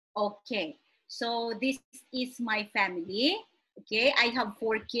Okay, so this is my family. Okay, I have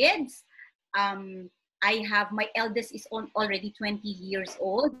 4 kids. Um, I have my eldest is already 20 years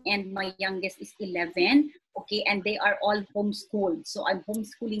old, and my youngest is 11. Okay, and they are all homeschooled. So I'm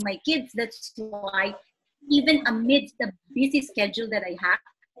homeschooling my kids. That's why, even amidst the busy schedule that I have,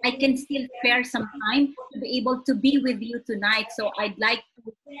 I can still spare some time to be able to be with you tonight. So I'd like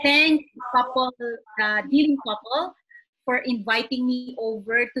to thank the couple, dealing couple, for inviting me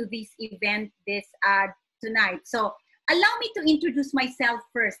over to this event this tonight. So allow me to introduce myself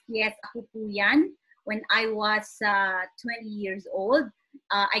first. Yes, ako po yan. When I was 20 years old,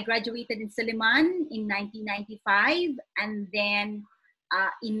 I graduated in Suleiman in 1995, and then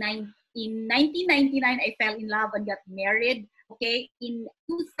in 1999, I fell in love and got married. Okay, in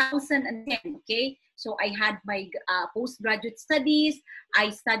 2010. Okay, so I had my postgraduate studies. I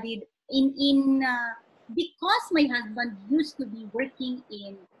studied in because my husband used to be working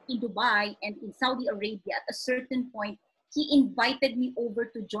in Dubai and in Saudi Arabia. At a certain point, he invited me over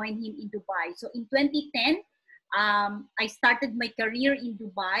to join him in Dubai. So in 2010, I started my career in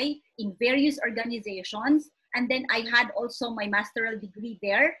Dubai in various organizations. And then I had also my master's degree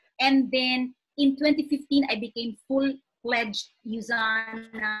there. And then in 2015, I became full-fledged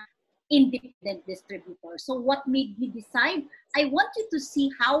Usana independent distributor. So what made me decide? I want you to see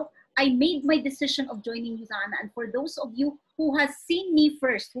how I made my decision of joining Usana. And for those of you who has seen me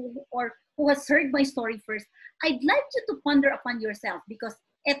first, or who has heard my story first, I'd like you to ponder upon yourself, because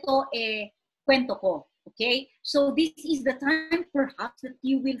ito kwento ko. Okay? So this is the time perhaps that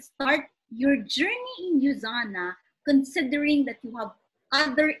you will start your journey in Usana, considering that you have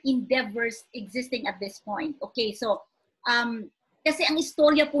other endeavors existing at this point. Okay, so kasi ang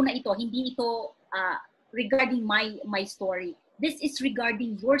istorya po na ito, hindi ito regarding my story. This is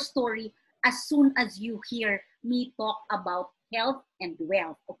regarding your story as soon as you hear me talk about health and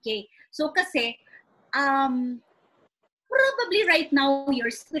wealth. Okay, so kasi probably right now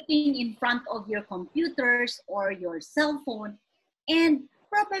you're sitting in front of your computers or your cell phone, and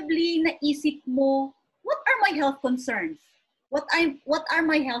probably naisip mo, what are my health concerns? What are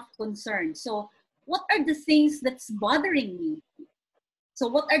my health concerns? So what are the things that's bothering me?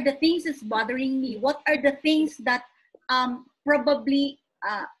 So what are the things that's bothering me? What are the things that probably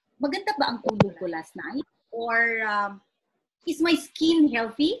maganda ba ang tulog ko last night? Or is my skin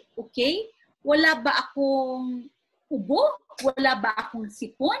healthy? Okay? Wala ba akong ubo? Wala ba akong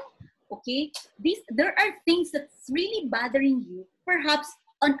sipon? Okay? There are things that's really bothering you, perhaps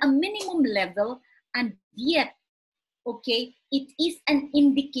on a minimum level, and yet, okay, it is an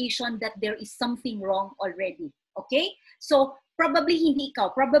indication that there is something wrong already. Okay? So, probably hindi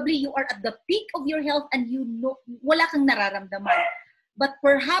ikaw. Probably you are at the peak of your health and you know, wala kang nararamdaman. But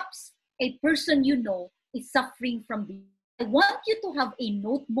perhaps a person you know is suffering from this. I want you to have a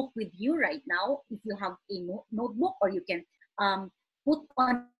notebook with you right now. If you have a notebook, or you can put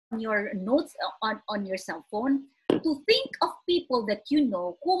on your notes on your cell phone, to think of people that you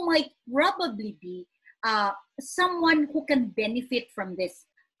know who might probably be someone who can benefit from this,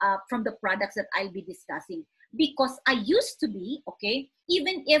 from the products that I'll be discussing. Because I used to be, okay,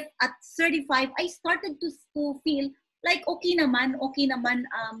 even if at 35, I started to feel like, okay naman,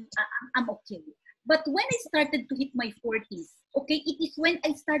 I'm okay. But when I started to hit my 40s, okay, it is when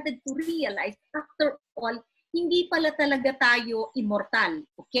I started to realize, after all, hindi pala talaga tayo immortal,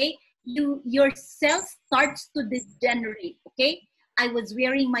 okay? Your cell starts to degenerate, okay? I was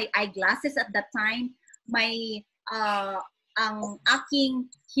wearing my eyeglasses at that time. Ang aking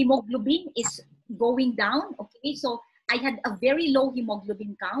hemoglobin is going down, okay? So I had a very low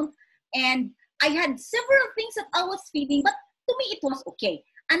hemoglobin count, and I had several things that I was feeling, but to me it was okay,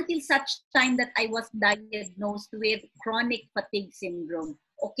 until such time that I was diagnosed with chronic fatigue syndrome.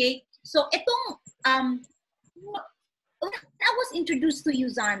 Okay? So itong when I was introduced to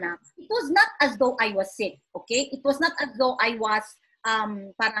Usana, it was not as though I was sick. Okay? It was not as though I was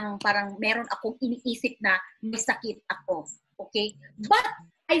parang meron akong iniisip na may sakit ako. Okay? But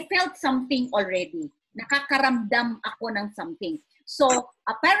I felt something already. Nakakaramdam ako ng something. So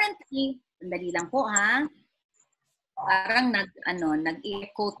apparently, dali lang po ha. Parang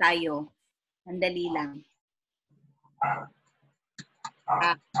nag-echo tayo. Sandali lang.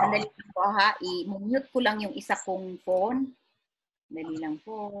 Sandali lang po ha. I-mute ko lang yung isa kong phone. Sandali lang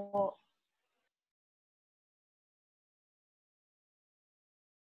po.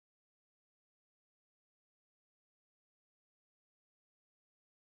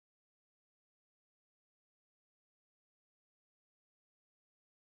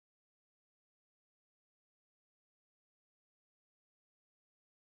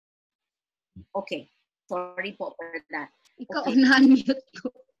 Okay. Sorry po for that. Ikaw Okay. na-unmute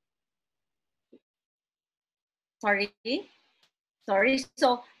ko. Sorry. Sorry.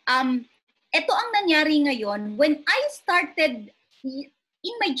 So, ito ang nangyari ngayon. When I started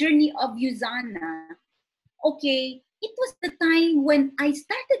in my journey of Usana, okay, it was the time when I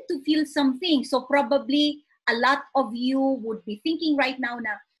started to feel something. So probably a lot of you would be thinking right now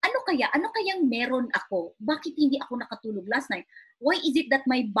na, ano kayang meron ako? Bakit hindi ako nakatulog last night? Why is it that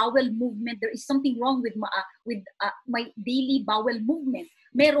my bowel movement, there is something wrong with my daily bowel movement?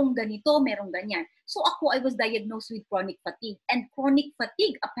 Merong ganito, merong ganyan. So ako, I was diagnosed with chronic fatigue. And chronic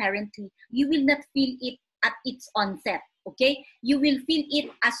fatigue, apparently, you will not feel it at its onset. Okay? You will feel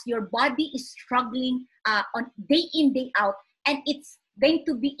it as your body is struggling on day in, day out, and it's going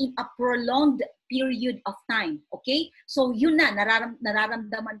to be in a prolonged period of time. Okay? So yun na,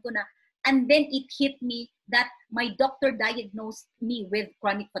 nararamdaman ko na. And then it hit me that my doctor diagnosed me with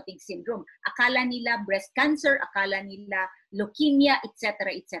chronic fatigue syndrome. Akala nila breast cancer, akala nila leukemia,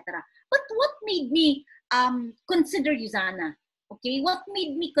 etc., etc. But what made me consider Usana? Okay? What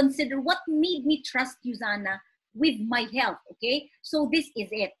made me trust Usana with my health? Okay? So this is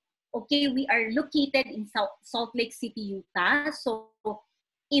it. Okay, we are located in Salt Lake City, Utah. So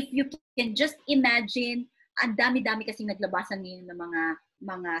if you can just imagine, ang dami-dami kasing naglabasan ngayon ng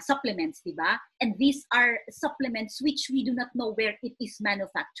mga supplements, di ba? And these are supplements which we do not know where it is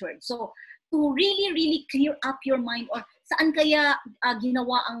manufactured. So to really clear up your mind, or saan kaya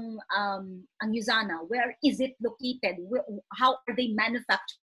ginawa ang Usana? Where is it located? How are they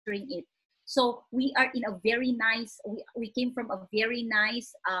manufacturing it? So we are in a very nice, we came from a very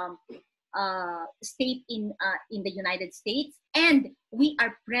nice state in the United States, and we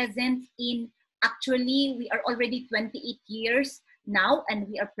are present in, actually we are already 28 years now, and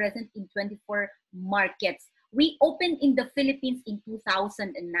we are present in 24 markets. We opened in the Philippines in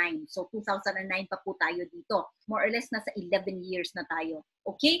 2009. So 2009 pa po tayo dito. More or less nasa 11 years na tayo.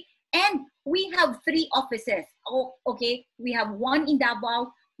 Okay? And we have 3 offices. Oh, okay? We have one in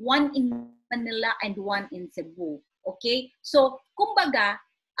Davao, one in Manila, and one in Cebu. Okay? So, kumbaga,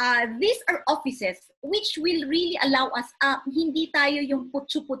 these are offices which will really allow us, hindi tayo yung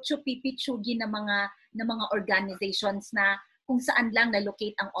putsu-putsu, pipitsugi na mga organizations na kung saan lang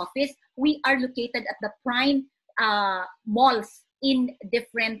na-locate ang office. We are located at the prime malls in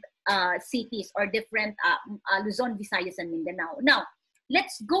different cities or different Luzon, Visayas, and Mindanao. Now,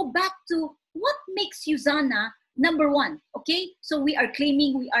 let's go back to what makes Usana number 1. Okay? So we are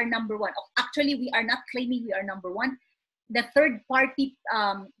claiming we are number 1. Actually, we are not claiming we are number 1. The third-party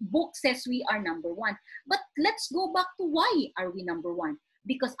book says we are number 1. But let's go back to why are we number 1?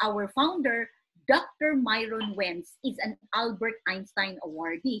 Because our founder, Dr. Myron Wentz, is an Albert Einstein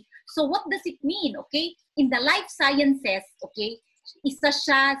awardee. So what does it mean? Okay? In the life sciences, okay, isa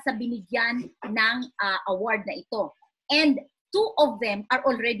siya sa binigyan ng award na ito. And 2 of them are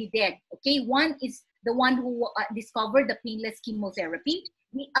already dead. Okay? One is the one who discovered the painless chemotherapy.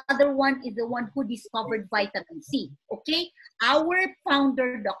 The other one is the one who discovered vitamin C. Okay? Our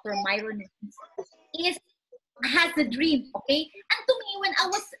founder, Dr. Myron, has a dream. Okay? And to me, when I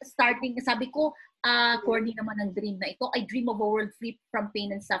was starting, sabi ko, corny naman ang dream na ito. I dream of a world free from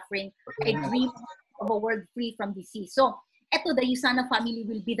pain and suffering. I dream of a world free from disease. So, eto, the Usana family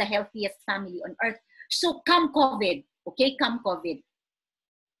will be the healthiest family on earth. So, come COVID. Okay? Come COVID.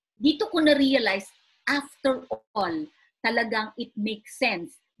 Dito ko na-realize, after all, talagang it makes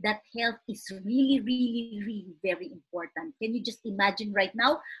sense that health is really very important. Can you just imagine right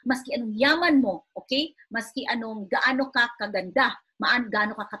now, maski anong yaman mo, okay? Maski anong gaano ka kaganda,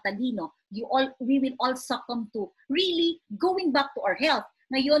 gaano ka katalino, we will all succumb to really going back to our health.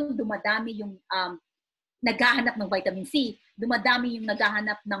 Ngayon, dumadami yung naghahanap ng vitamin C, dumadami yung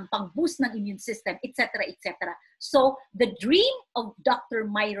naghahanap ng pang-boost ng immune system, etc., etc. So, the dream of Dr.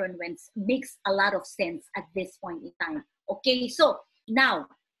 Myron Wentz makes a lot of sense at this point in time. Okay, so, now,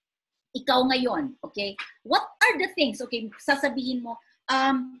 ikaw ngayon, okay, what are the things, okay, sasabihin mo,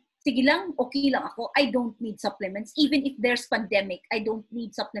 sige lang, okay lang ako, I don't need supplements. Even if there's pandemic, I don't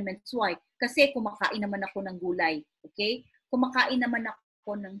need supplements. Why? Kasi kumakain naman ako ng gulay, okay? Kumakain naman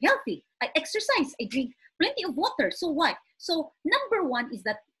ako ng healthy. I exercise, I drink plenty of water. So what? So number 1 is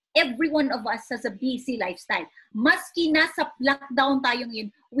that every one of us has a busy lifestyle. Maski nasa lockdown tayo ngayon,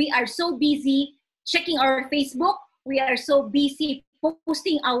 we are so busy checking our Facebook, we are so busy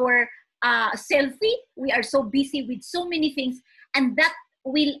posting our selfie, we are so busy with so many things, and that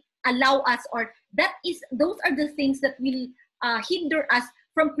will allow us, or those are the things that will hinder us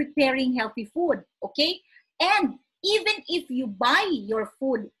from preparing healthy food, okay? And even if you buy your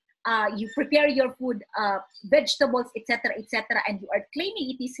food, you prepare your food, vegetables, etc., etc., and you are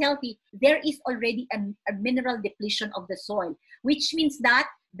claiming it is healthy, there is already a mineral depletion of the soil, which means that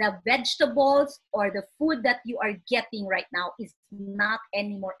the vegetables or the food that you are getting right now is not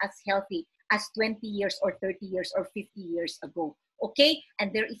anymore as healthy as 20 years or 30 years or 50 years ago. Okay?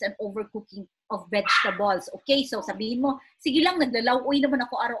 And there is an overcooking of vegetables. Okay? So sabihin mo, sige lang, naglalaway naman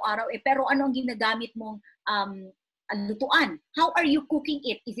ako araw-araw, pero ano ang ginagamit mong lutuan? How are you cooking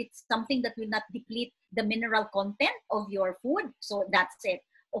it? Is it something that will not deplete the mineral content of your food? So that's it.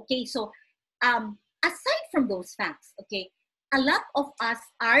 Okay? So aside from those facts, okay, a lot of us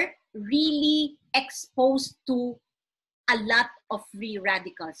are really exposed to a lot of free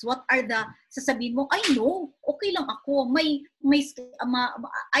radicals. What are the, sasabihin mo, I know, okay lang ako,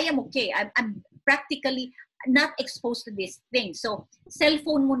 I am okay. I'm practically not exposed to this thing. So,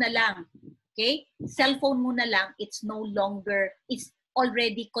 cellphone mo na lang, okay? Cellphone mo na lang, it's no longer, it's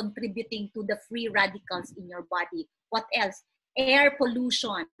already contributing to the free radicals in your body. What else? Air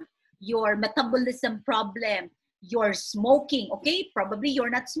pollution, your metabolism problem, you're smoking, okay? Probably you're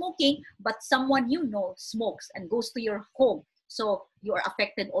not smoking, but someone you know smokes and goes to your home. So you are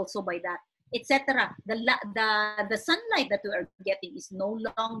affected also by that, etc. The sunlight that we are getting is no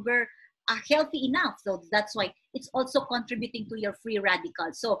longer healthy enough. So that's why it's also contributing to your free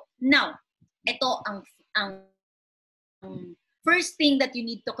radicals. So now, ito ang first thing that you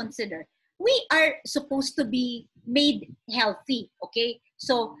need to consider. We are supposed to be made healthy, okay?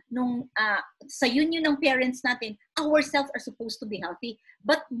 So, sa union ng parents natin, ourselves are supposed to be healthy.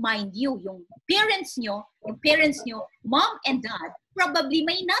 But mind you, yung parents nyo, mom and dad, probably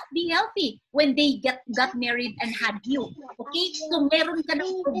may not be healthy when they got married and had you. Okay? So, meron ka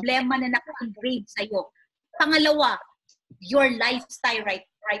ng problema na naka-engrave sa'yo. Pangalawa, your lifestyle right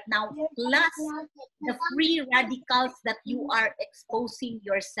now, plus the free radicals that you are exposing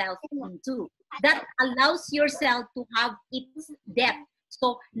yourself into. That allows your cell to have its death.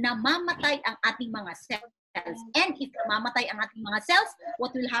 So, namamatay ang ating mga cells. And if namamatay ang ating mga cells,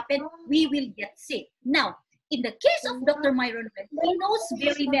 what will happen? We will get sick. Now, in the case of Dr. Myron, he knows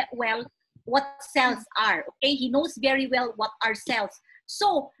very well what cells are. Okay? He knows very well what are cells.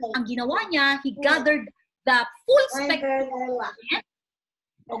 So, ang ginawa niya, he gathered the full spectrum.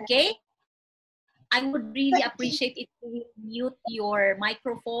 Okay? I would really appreciate if you mute your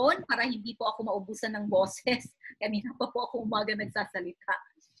microphone para hindi po ako maubusan ng boses. Kanina pa po ako umaga nagsasalita.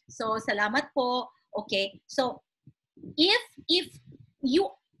 So, salamat po. Okay. So, if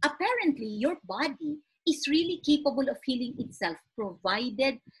you, apparently, your body is really capable of healing itself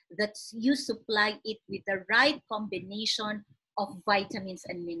provided that you supply it with the right combination of vitamins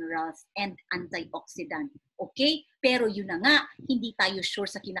and minerals and antioxidant. Okay? Pero yun na nga, hindi tayo sure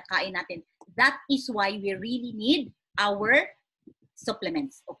sa kinakain natin. That is why we really need our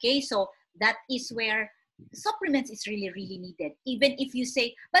supplements. Okay? So, that is where supplements is really, really needed. Even if you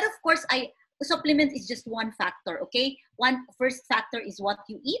say, but of course, supplements is just one factor. Okay? First factor is what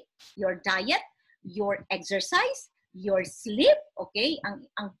you eat, your diet, your exercise, your sleep, okay?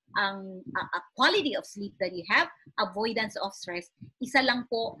 Ang quality of sleep that you have, avoidance of stress, isa lang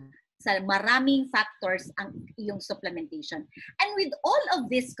po sa maraming factors ang iyong supplementation. And with all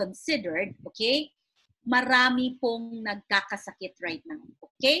of this considered, okay, marami pong nagkakasakit right now,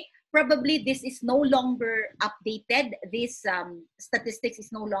 okay? Probably this is no longer updated. This statistics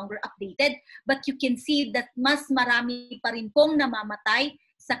is no longer updated, but you can see that mas marami pa rin pong namamatay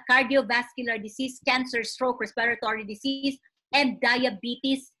sa cardiovascular disease, cancer, stroke, respiratory disease, and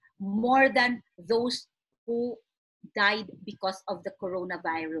diabetes more than those who died because of the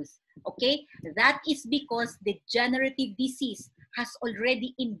coronavirus. Okay? That is because degenerative disease has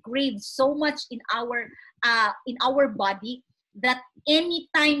already engraved so much in our body that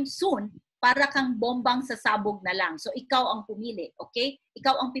anytime soon, para kang bombang sasabog na lang. So, ikaw ang pumili. Okay?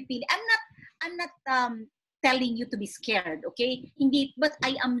 Ikaw ang pipili. I'm not telling you to be scared, okay? Hindi, but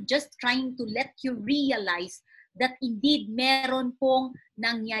I am just trying to let you realize that indeed meron pong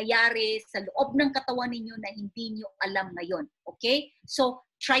nangyayari sa loob ng katawan ninyo na hindi nyo alam ngayon, okay? So,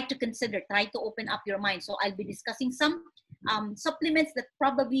 try to consider, try to open up your mind. So, I'll be discussing some supplements that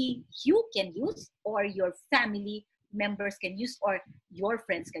probably you can use or your family members can use or your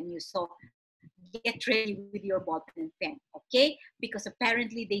friends can use. So, get ready with your ball and pen, okay? Because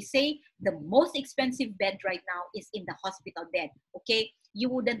apparently they say the most expensive bed right now is in the hospital bed, okay?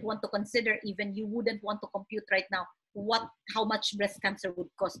 You wouldn't want to consider, even you wouldn't want to compute right now how much breast cancer would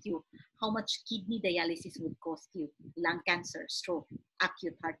cost you, how much kidney dialysis would cost you, lung cancer, stroke,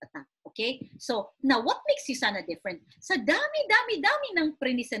 acute heart attack, okay? So, now what makes Usana different? Sa dami-dami ng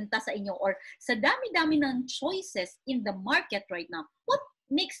prenisenta sa inyo or sa dami-dami ng choices in the market right now, what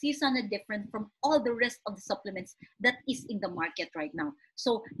makes Usana different from all the rest of the supplements that is in the market right now?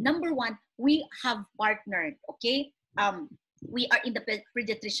 So, number one, we have partnered, okay? we are in the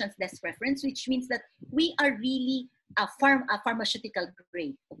pediatrician's desk preference, which means that we are really a pharmaceutical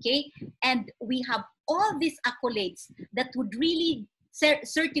grade, okay? And we have all these accolades that would really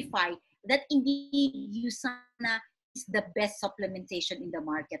certify that indeed Usana is the best supplementation in the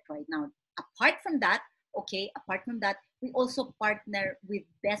market right now. Apart from that, okay, apart from that, we also partner with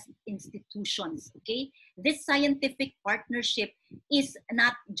best institutions, okay? This scientific partnership is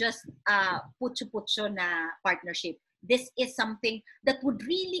not just a putyo-putyo na partnership. This is something that would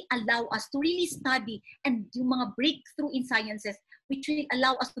really allow us to really study and yung mga breakthrough in sciences which will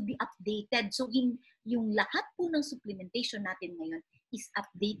allow us to be updated. So yung lahat po ng supplementation natin ngayon is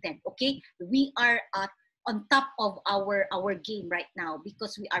updated, okay? We are on top of our game right now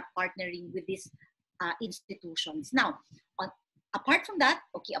because we are partnering with these institutions. Now, apart from that,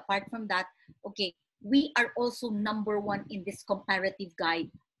 okay, we are also #1 in this comparative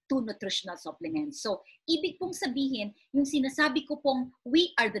guide to nutritional supplements. So, ibig pong sabihin, yung sinasabi ko pong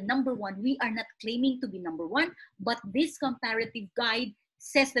we are the #1, we are not claiming to be #1, but this comparative guide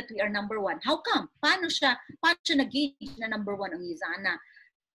says that we are #1. How come? Paano siya nag-gauge na #1 ang Usana?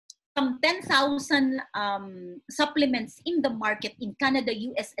 Some 10,000 supplements in the market in Canada,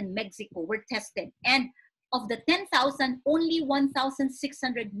 US, and Mexico were tested. And of the 10,000, only 1,600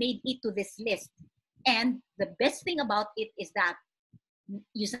 made it to this list. And the best thing about it is that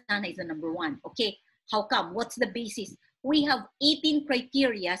Usana is the #1. Okay, how come? What's the basis? We have 18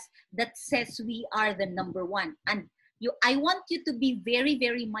 criteria that says we are the #1. And I want you to be very,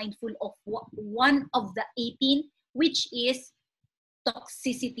 very mindful of one of the 18, which is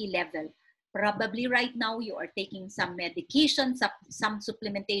toxicity level. Probably right now you are taking some medication, some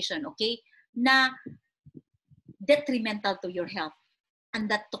supplementation, okay, na detrimental to your health. And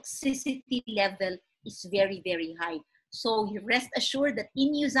that toxicity level is very, very high. So you rest assured that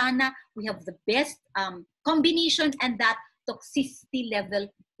in Usana, we have the best combination, and that toxicity level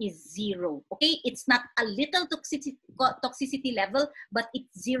is 0. Okay, it's not a little toxicity level, but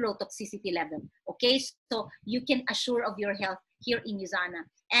it's 0 toxicity level. Okay, so you can assure of your health here in Usana.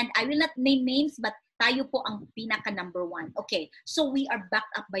 And I will not name names, but tayo po ang pinaka #1. Okay, so we are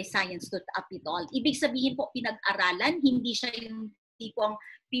backed up by science to up it all. Ibig sabihin po, pinag-aralan, hindi siya yung tipong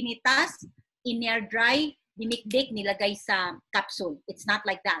pinitas, in-air dry, dinikdik, nilagay sa capsule. It's not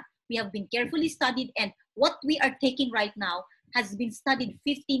like that. We have been carefully studied, and what we are taking right now has been studied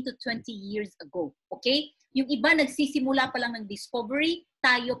 15 to 20 years ago. Okay? Yung iba nagsisimula pa lang ng discovery,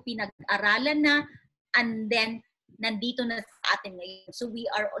 tayo pinag-aralan na, and then nandito na sa atin ngayon. So we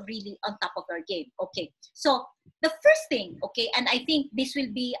are really on top of our game. Okay. So the first thing, okay, and I think this will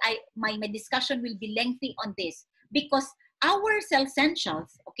be, my discussion will be lengthy on this because our Cell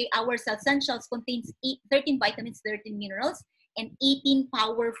Essentials, okay, our Cell Essentials contains 13 vitamins, 13 minerals, and 18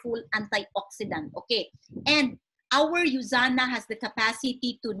 powerful antioxidants, okay? And our Usana has the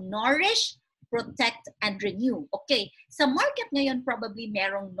capacity to nourish, protect, and renew, okay? Sa market ngayon, probably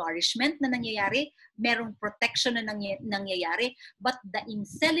merong nourishment na nangyayari, merong protection na nangyayari, but the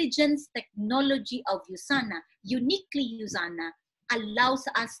intelligence technology of Usana, uniquely Usana, allows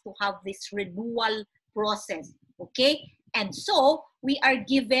us to have this renewal process, okay? And so, we are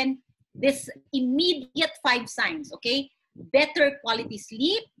given this immediate 5 signs, okay? Better quality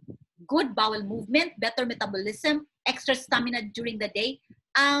sleep, good bowel movement, better metabolism, extra stamina during the day.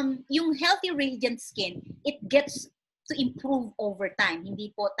 Yung healthy, radiant skin, it gets to improve over time.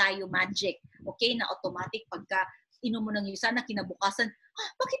 Hindi po tayo magic, okay? Na automatic pagka inom mo ng Usana, kinabukasan,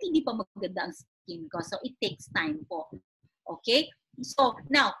 bakit hindi pa maganda ang skin ko? So, it takes time po. Okay? So,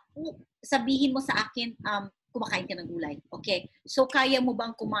 now, sabihin mo sa akin, kumakain ka ng gulay. Okay. So, kaya mo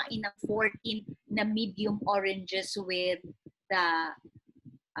bang kumain ng 14 na medium oranges with the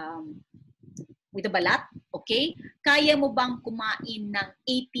balat? Okay. Kaya mo bang kumain ng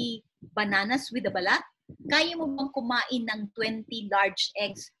 80 bananas with the balat? Kaya mo bang kumain ng 20 large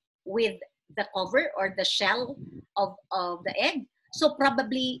eggs with the cover or the shell of the egg? So,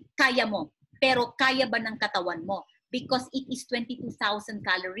 probably kaya mo. Pero kaya ba ng katawan mo? Because it is 22,000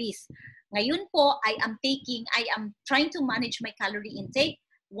 calories. Ngayon po, I am trying to manage my calorie intake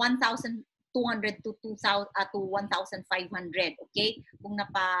 1,200 to 1,500, okay? Kung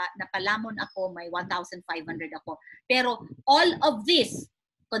napalamon ako, may 1,500 ako. Pero all of this,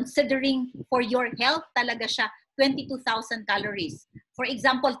 considering for your health, talaga siya 22,000 calories. For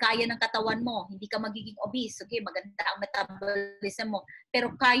example, kaya ng katawan mo, hindi ka magiging obese, okay? Maganda ang metabolism mo.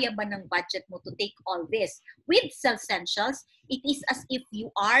 Pero kaya ba ng budget mo to take all this? With Cell Essentials, it is as if you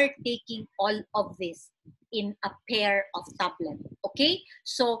are taking all of this in a pair of tablet. Okay,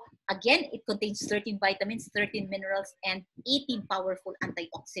 so again, it contains 13 vitamins, 13 minerals, and 18 powerful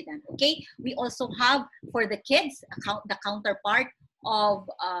antioxidants. Okay, we also have for the kids the counterpart of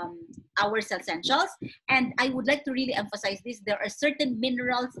our essentials, and I would like to really emphasize this: there are certain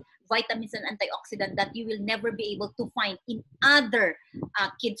minerals, vitamins, and antioxidants that you will never be able to find in other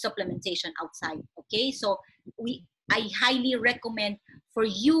kid supplementation outside. Okay, so I highly recommend for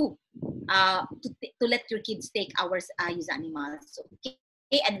you to let your kids take our use animals.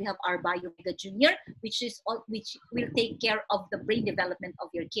 Okay, and we have our Biomega Junior, which will take care of the brain development of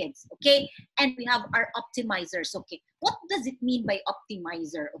your kids. Okay, and we have our optimizers. Okay, what does it mean by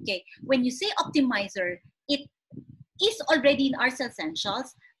optimizer? Okay, when you say optimizer, it is already in our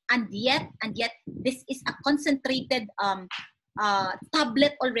essentials, and yet this is a concentrated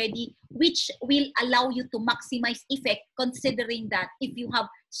tablet already, which will allow you to maximize effect, considering that if you have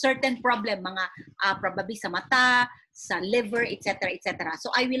certain problem, mga probably sa mata, sa liver, etc., etc. So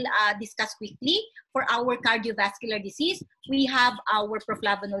I will discuss quickly. For our cardiovascular disease, we have our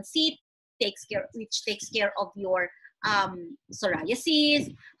proflavanol C, which takes care of your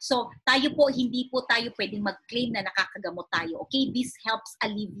psoriasis. So tayo po, hindi po tayo pwedeng mag-claim na nakakagamot tayo. Okay, this helps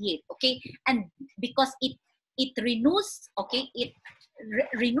alleviate. Okay, and because it renews, okay, it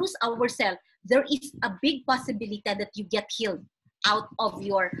renews our cell, there is a big possibility that you get healed out of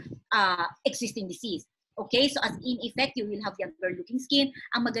your existing disease. Okay, so as in effect, you will have younger looking skin.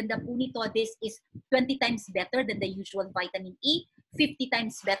 Ang maganda po nito, this is 20 times better than the usual vitamin E, 50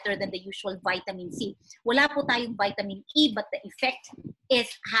 times better than the usual vitamin C. Wala po tayong vitamin E, but the effect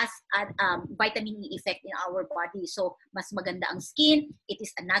has a vitamin E effect in our body. So mas maganda ang skin. It is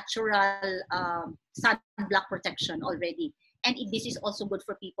a natural sunblock protection already. And this is also good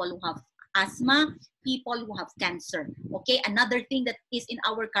for people who have asthma, people who have cancer. Okay, another thing that is in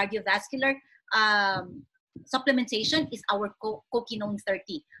our cardiovascular supplementation is our coquinone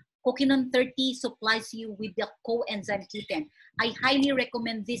 30. Coquinone 30 supplies you with the coenzyme Q10. I highly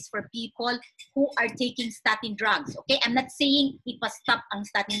recommend this for people who are taking statin drugs. Okay, I'm not saying ipastop ang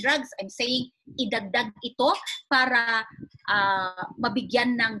statin drugs. I'm saying idagdag ito para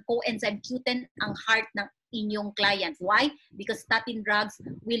mabigyan ng coenzyme Q10 ang heart ng inyong client. Why? Because statin drugs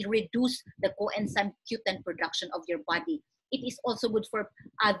will reduce the coenzyme Q10 production of your body. It is also good for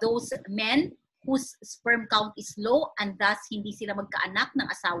those men whose sperm count is low and thus hindi sila magkaanak ng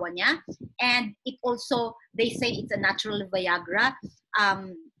asawa niya. And it also, they say it's a natural Viagra.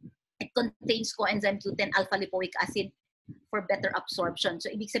 It contains coenzyme Q10 alpha lipoic acid for better absorption.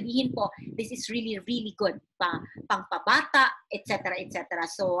 So ibig sabihin po, this is really, really good pangpabata, etc., etc.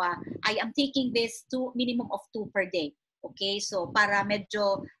 So I am taking this to minimum of 2 per day. Okay, so para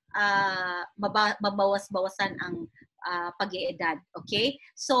medyo mabawas-bawasan ang pag-iedad. Okay,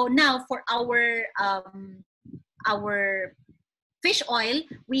 so now for our fish oil,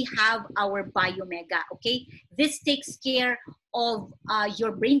 we have our Biomega. Okay, this takes care of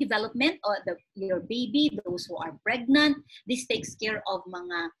your brain development, or your baby, those who are pregnant. This takes care of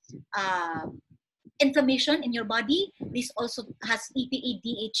mga inflammation in your body. This also has EPA,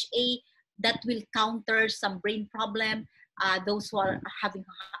 DHA that will counter some brain problem. Those who are having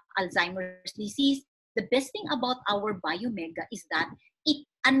Alzheimer's disease. The best thing about our Biomega is that it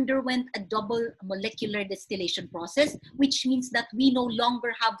underwent a double molecular distillation process, which means that we no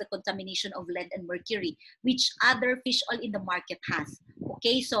longer have the contamination of lead and mercury, which other fish oil in the market has.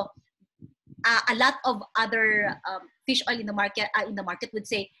 Okay, so a lot of other fish oil in the market would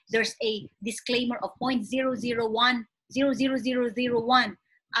say there's a disclaimer of 0.001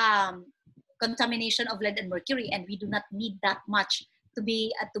 contamination of lead and mercury, and we do not need that much to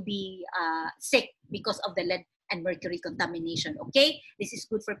be sick because of the lead and mercury contamination. Okay, this is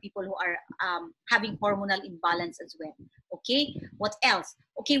good for people who are having hormonal imbalance as well. Okay, what else?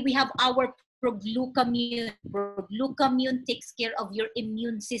 Okay, we have our proglucamine. Proglucamine takes care of your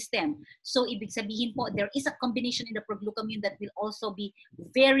immune system. So ibig sabihin po, there is a combination in the proglucamine that will also be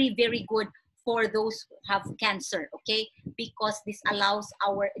very, very good for those who have cancer, okay? Because this allows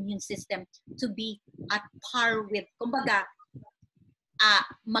our immune system to be at par with, kumbaga,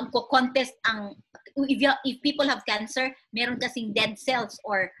 magko-contest ang, if people have cancer, meron kasing dead cells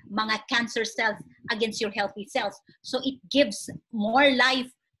or mga cancer cells against your healthy cells. So it gives more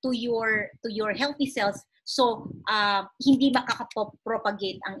life to your healthy cells. So hindi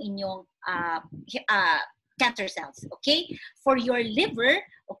makakapropagate ang inyong cancer cells, okay? For your liver,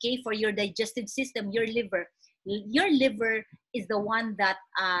 okay, for your digestive system, your liver is the one that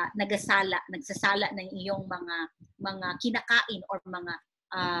nagsasala ng iyong mga kinakain or mga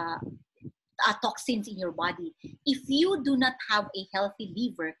toxins in your body. If you do not have a healthy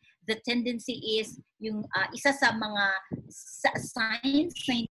liver, the tendency is yung isa sa mga signs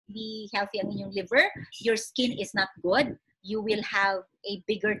na hindi healthy ang inyong liver, your skin is not good. You will have a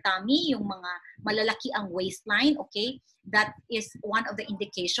bigger tummy, yung mga malalaki ang waistline, okay? That is one of the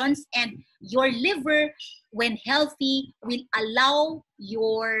indications. And your liver, when healthy, will allow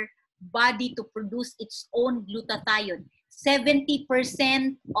your body to produce its own glutathione. 70%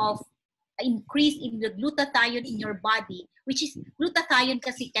 of increase in the glutathione in your body, which is glutathione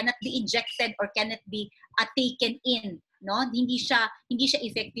kasi cannot be injected or cannot be taken in, no? Hindi siya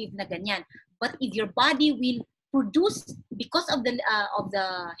effective na ganyan. But if your body will produce, because of the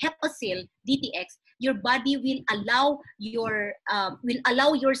Hepasil DTX, your body will allow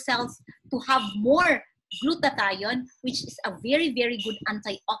your cells to have more glutathione, which is a very, very good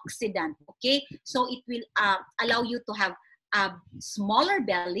antioxidant, okay? So it will allow you to have a smaller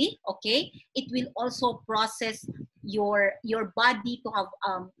belly, okay? It will also process your body to have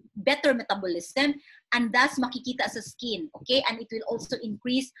better metabolism, and thus makikita sa skin, okay? And it will also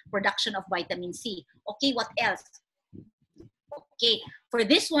increase production of vitamin C. Okay, what else? Okay, for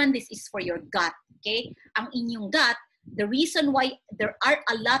this one, this is for your gut, okay? Ang inyong gut, the reason why there are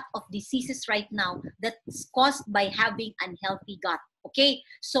a lot of diseases right now that's caused by having unhealthy gut, okay?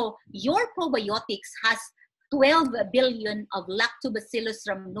 So your probiotics has 12 billion of lactobacillus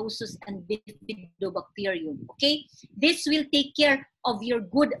rhamnosus and bifidobacterium, okay? This will take care of your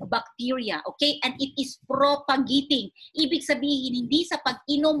good bacteria, okay? And it is propagating. Ibig sabihin, hindi sa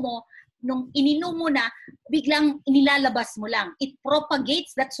pag-inom mo, nung ininom mo na, biglang inilalabas mo lang. It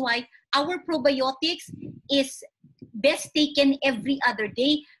propagates. That's why our probiotics is best taken every other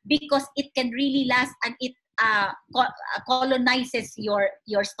day because it can really last and it colonizes your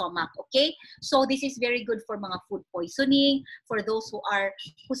stomach, okay? So this is very good for mga food poisoning, for those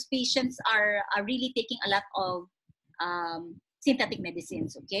whose patients are really taking a lot of synthetic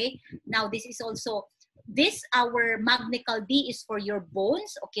medicines, okay? Now this is also, our Magnical D is for your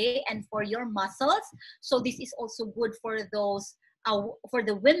bones, okay, and for your muscles. So this is also good for those for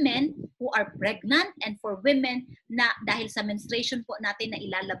the women who are pregnant and for women na dahil sa menstruation po natin na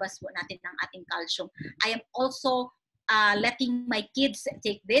ilalabas po natin ng ating calcium. I am also letting my kids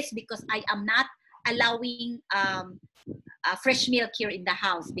take this because I am not allowing fresh milk here in the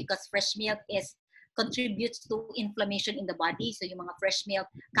house because fresh milk contributes to inflammation in the body. So yung mga fresh milk,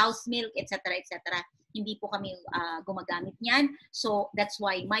 cow's milk, etc., etc., hindi po kami gumagamit niyan. So that's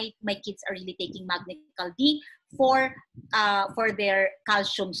why my kids are really taking Magnical D for their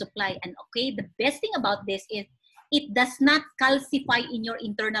calcium supply. And okay, the best thing about this is it does not calcify in your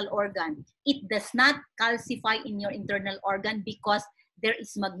internal organ. It does not calcify in your internal organ because there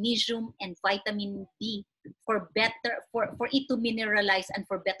is magnesium and vitamin D for it to mineralize and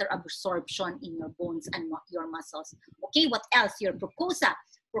for better absorption in your bones and your muscles. Okay, what else? Your Procosa.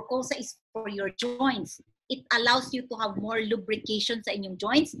 Procosa is for your joints. It allows you to have more lubrication sa inyong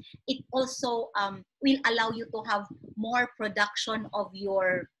joints. It also will allow you to have more production of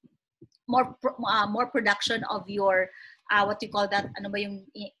your production of your what you call that? Ano ba yung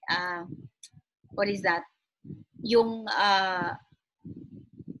what is that? Yung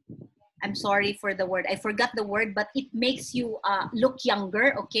I'm sorry for the word. I forgot the word, but it makes you look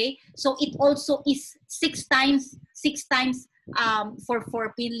younger, okay? So it also is six times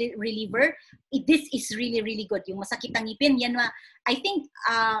for pain reliever. This is really, really good. Yung masakit ang ngipin, yan I think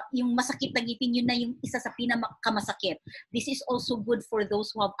yung masakit ang ngipin, yun na yung isa sa pinakamasakit. This is also good for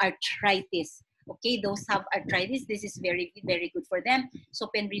those who have arthritis. Okay, those have arthritis, this is very, very good for them. So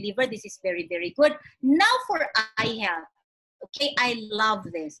pain reliever, this is very, very good. Now for eye health. Okay, I love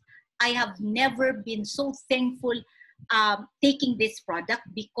this. I have never been so thankful taking this product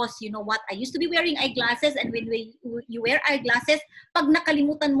because you know what? I used to be wearing eyeglasses, and when you wear eyeglasses, pag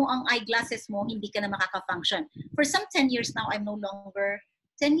nakalimutan mo ang eyeglasses mo, hindi ka na makaka-function. For some 10 years now, I'm no longer,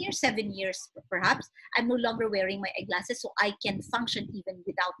 10 years, 7 years perhaps, I'm no longer wearing my eyeglasses so I can function even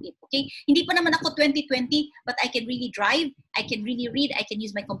without it, okay? Hindi pa naman ako 2020, but I can really drive, I can really read, I can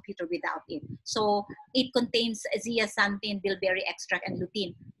use my computer without it. So it contains zeaxanthin, bilberry extract, and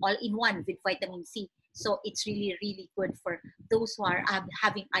lutein, all in one with vitamin C. So it's really, really good for those who are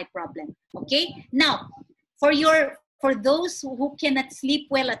having eye problem, okay? Now, for those who cannot sleep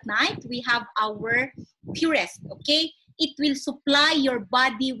well at night, we have our Purest, okay? It will supply your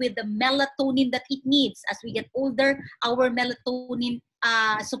body with the melatonin that it needs. As we get older, our melatonin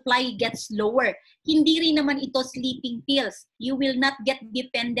supply gets lower. Hindi rin naman ito sleeping pills. You will not get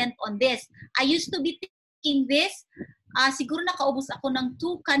dependent on this. I used to be taking this siguro nakaubos ako ng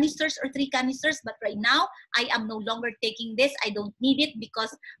 2 canisters or 3 canisters, but right now, I am no longer taking this. I don't need it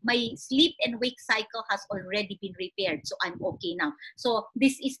because my sleep and wake cycle has already been repaired. So I'm okay now. So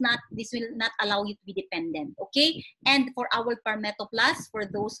this will not allow you to be dependent, okay? And for our Palmetto Plus, for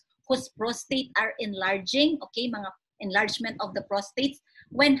those whose prostate are enlarging, okay, mga enlargement of the prostates,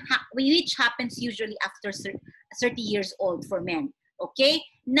 which happens usually after 30 years old for men, okay?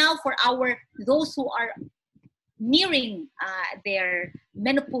 Now for those who are nearing their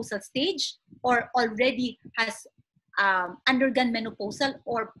menopausal stage or already has undergone menopausal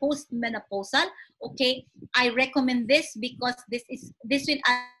or post-menopausal, okay, I recommend this because this will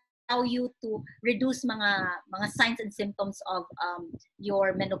allow you to reduce mga signs and symptoms of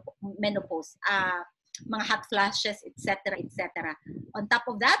your menopause, mga hot flashes, etc., etc. On top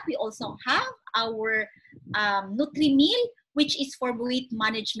of that, we also have our Nutri-Meal, which is for weight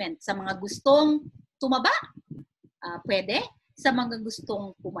management. Sa mga gustong tumaba, pwede. Sa mga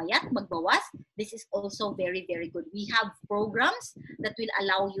gustong pumayat, magbawas, this is also very, very good. We have programs that will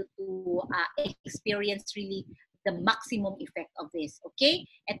allow you to experience really the maximum effect of this. Okay?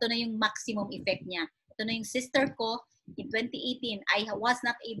 Ito na yung maximum effect niya. Ito na yung sister ko. In 2018, I was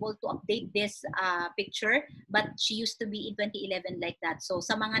not able to update this picture, but she used to be in 2011 like that. So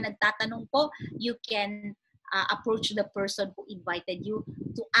sa mga nagtatanong po, you can approach the person who invited you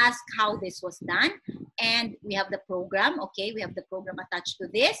to ask how this was done. And we have the program, okay? We have the program attached to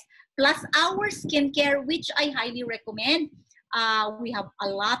this, plus our skincare, which I highly recommend. We have a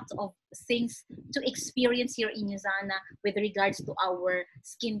lot of things to experience here in Usana with regards to our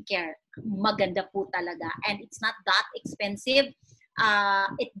skincare. Maganda po talaga. And it's not that expensive.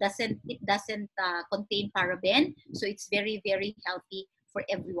 It doesn't contain paraben. So it's very, very healthy for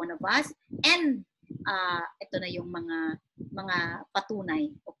every one of us. And ito na yung mga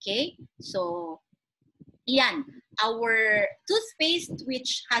patunay. Okay? So, yan. Our toothpaste,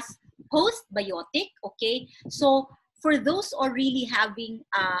 which has postbiotic. Okay? So, for those who are really having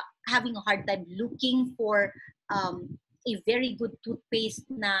a hard time looking for a very good toothpaste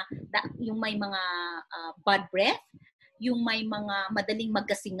na yung may mga bad breath, yung may mga madaling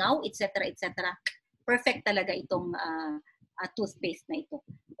magkasingaw, etc., etc., perfect talaga itong toothpaste na ito.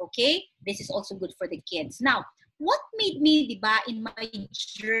 Okay? This is also good for the kids. Now, what made me, di ba, in my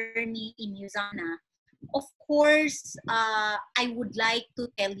journey in Usana, of course, I would like to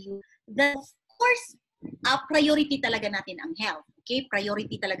tell you that, of course, priority talaga natin ang health. Okay?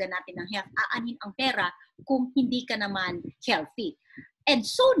 Priority talaga natin ang health. Aanin ang pera kung hindi ka naman healthy. And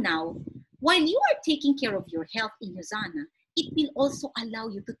so now, while you are taking care of your health in Usana, it will also allow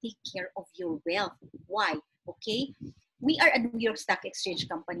you to take care of your wealth. Why? Okay? We are a New York Stock Exchange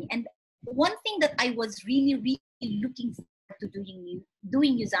company. And one thing that I was really, really looking forward to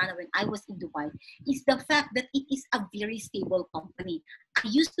doing Usana when I was in Dubai is the fact that it is a very stable company. I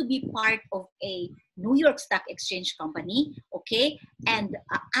used to be part of a New York Stock Exchange company, okay? And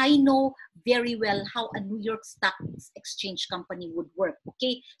I know very well how a New York Stock Exchange company would work,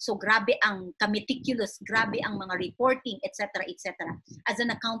 okay? So grabe ang meticulous, grabe ang mga reporting, etc., etc. As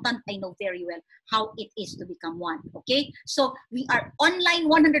an accountant, I know very well how it is to become one, okay? So we are online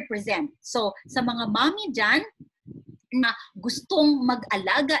 100%. So sa mga mommy dyan, na gustong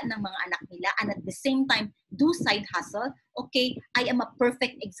mag-alaga ng mga anak nila and at the same time do side hustle, okay, I am a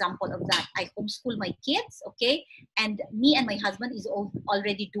perfect example of that. I homeschool my kids, okay, and me and my husband is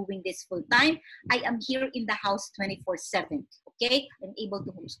already doing this full time. I am here in the house 24/7, okay. I'm able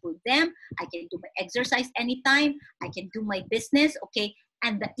to homeschool them. I can do my exercise anytime. I can do my business, okay.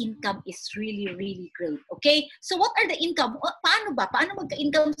 And the income is really, really great. Okay? So what are the income? Paano ba? Paano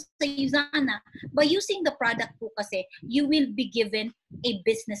magka-income sa Usana? By using the product po kasi, you will be given a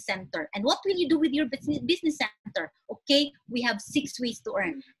business center. And what will you do with your business center? Okay? We have 6 ways to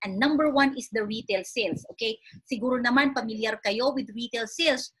earn. And number 1 is the retail sales. Okay? Siguro naman familiar kayo with retail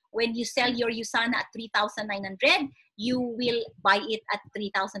sales. When you sell your Usana at 3,900, you will buy it at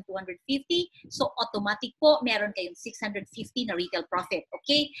 3,250. So automatic po, meron kayong 650 na retail profit.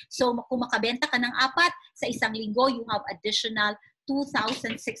 Okay? So kung makabenta ka ng 4 sa isang linggo, you have additional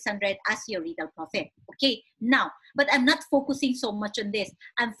 2,600 as your retail profit. Okay? Now, but I'm not focusing so much on this.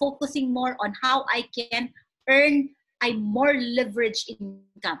 I'm focusing more on how I can earn a more leveraged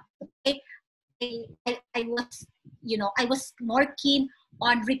income. Okay? I was more keen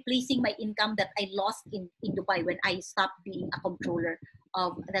on replacing my income that I lost in Dubai when I stopped being a controller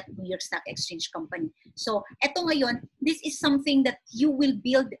of that New York Stock Exchange company. So, eto ngayon, this is something that you will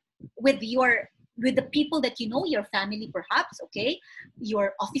build with the people that you know, your family perhaps, okay,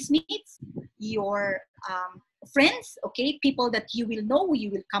 your office mates, your friends, okay, people that you will know, you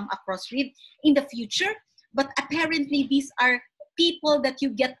will come across with in the future. But apparently, these are people that you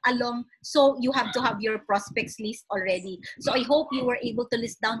get along, so you have to have your prospects list already. So I hope you were able to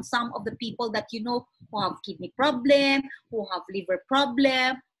list down some of the people that you know who have kidney problem, who have liver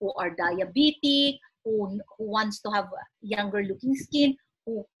problem, who are diabetic, who wants to have younger looking skin,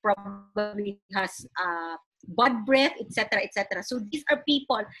 who probably has bad breath, etc., etc. So these are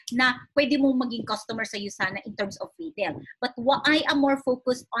people na pwede mong maging customer sa Usana in terms of retail. But what I am more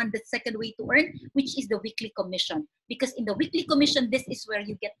focused on the second way to earn, which is the weekly commission. Because in the weekly commission, this is where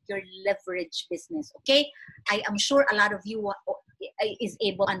you get your leverage business, okay? I am sure a lot of you is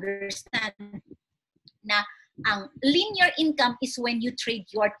able to understand na ang linear income is when you trade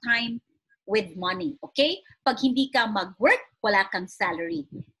your time with money, okay? Pag hindi ka mag-work, wala kang salary.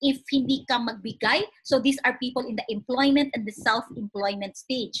 If hindi ka magbigay, so these are people in the employment and the self-employment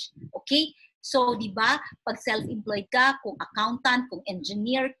stage, okay? So, di ba, pag self-employed ka, kung accountant, kung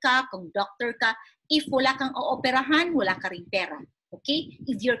engineer ka, kung doctor ka, if wala kang ooperahan, wala ka ring pera, okay?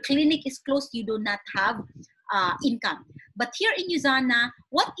 If your clinic is closed, you do not have income. But here in Usana,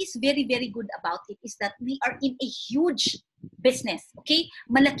 what is very, very good about it is that we are in a huge business, okay?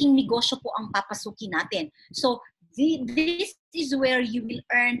 Malaking negosyo po ang papasukin natin. So, this is where you will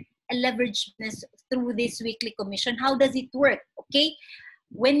earn a leverage business through this weekly commission. How does it work, okay?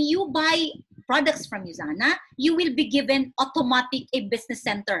 When you buy products from Usana, you will be given automatic a business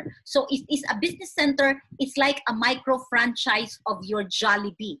center. So it is a business center, it's like a micro franchise of your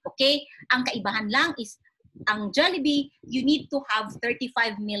Jollibee, okay? Ang kaibahan lang is ang Jollibee, you need to have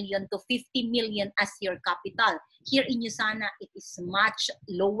 35 million to 50 million as your capital. Here in Usana, it is much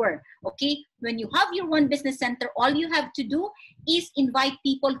lower, okay? When you have your one business center, all you have to do is invite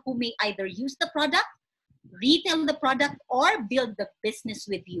people who may either use the product, retail the product, or build the business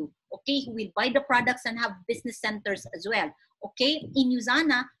with you, okay? Who will buy the products and have business centers as well, okay? In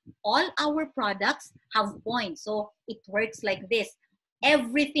Usana, all our products have points, so it works like this.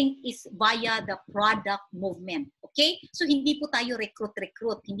 Everything is via the product movement, okay? So hindi po tayo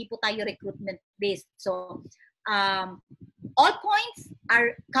recruit, hindi po tayo recruitment based. So all points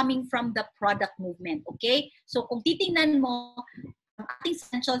are coming from the product movement, okay? So kung titingnan mo, ang ating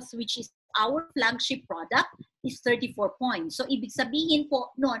essentials, which is our flagship product, is 34 points. So ibig sabihin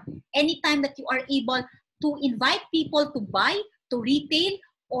po noon, anytime that you are able to invite people to buy, to retail,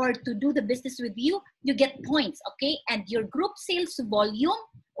 or to do the business with you, you get points, okay? And your group sales volume,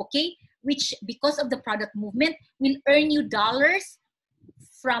 okay, which because of the product movement, will earn you dollars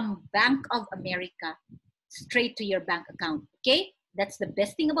from Bank of America straight to your bank account, okay? That's the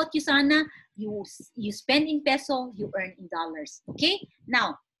best thing about Usana. You spend in peso, you earn in dollars, okay?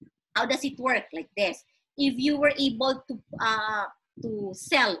 Now, how does it work? Like this. If you were able to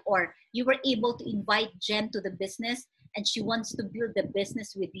sell, or you were able to invite Jen to the business, and she wants to build the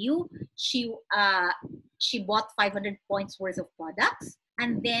business with you, she bought 500 points worth of products,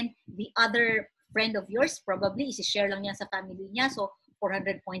 and then the other friend of yours probably isi-share lang niya sa family niya, so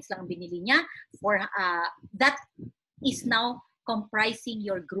 400 points lang ang binili niya. For that is now comprising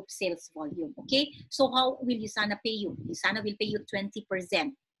your group sales volume, okay? So how will Usana pay you? Usana will pay you 20%,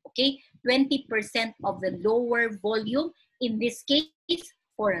 okay? 20% of the lower volume, in this case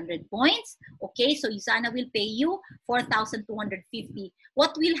 400 points, okay? So Usana will pay you 4,250.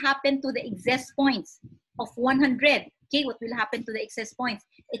 What will happen to the excess points of 100? Okay, what will happen to the excess points?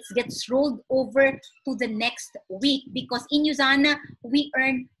 It gets rolled over to the next week, because in Usana, we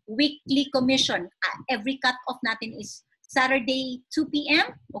earn weekly commission. Every cut-off natin is Saturday, 2 p.m.,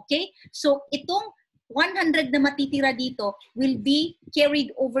 okay? So itong 100 na matitira dito will be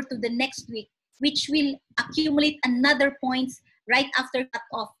carried over to the next week, which will accumulate another points right after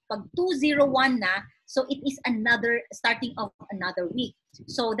cut-off. Pag 201 na, so it is another starting of another week.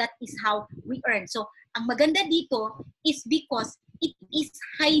 So that is how we earn. So ang maganda dito is because it is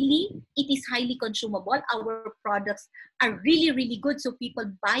highly consumable. Our products are really, really good. So people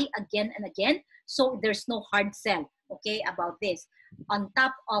buy again and again. So there's no hard sell, okay, about this. On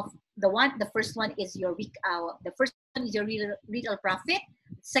top of the first one is your week. The first one is your retail profit.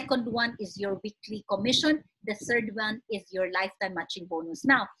 Second one is your weekly commission. The third one is your lifetime matching bonus.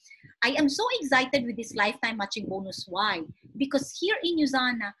 Now, I am so excited with this lifetime matching bonus. Why? Because here in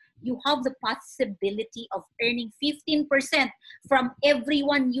Usana, you have the possibility of earning 15% from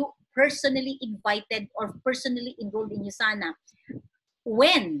everyone you personally invited or personally enrolled in Usana.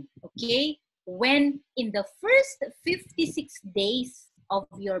 When, okay, when in the first 56 days of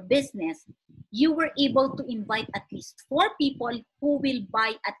your business, you were able to invite at least 4 people who will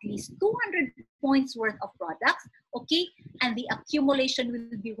buy at least 200 points worth of products, okay? And the accumulation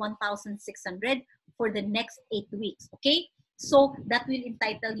will be 1,600 for the next 8 weeks, okay? So that will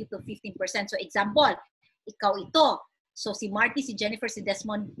entitle you to 15%. So example, ikaw ito. So si Marty, si Jennifer, si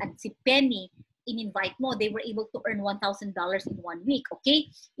Desmond, at si Penny, in-invite mo, they were able to earn $1,000 in 1 week, okay?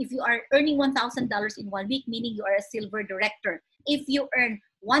 If you are earning $1,000 in 1 week, meaning you are a silver director. If you earn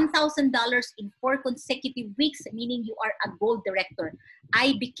 $1,000 in 4 consecutive weeks, meaning you are a gold director.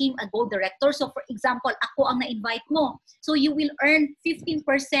 I became a gold director. So for example, ako ang na-invite mo. So you will earn 15%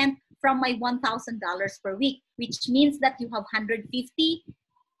 from my $1,000 per week, which means that you have $150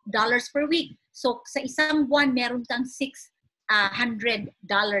 per week. So sa isang buwan, meron kang $600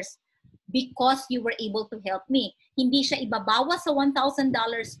 because you were able to help me. Hindi siya ibabawas sa $1,000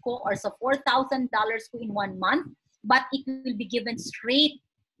 ko or sa $4,000 ko in 1 month, but it will be given straight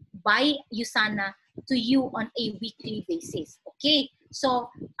by Usana to you on a weekly basis. Okay,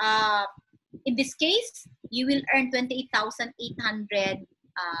 so in this case, you will earn 28,800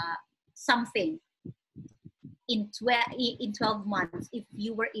 something in 12 months if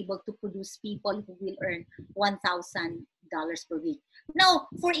you were able to produce people who will earn $1,000 per week. Now,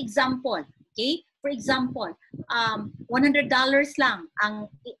 for example, okay, for example, $100 lang ang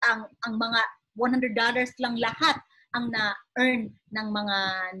mga $100 lang lahat ang na-earn ng mga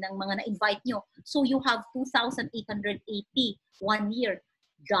na-invite nyo. So you have 2,880 1 year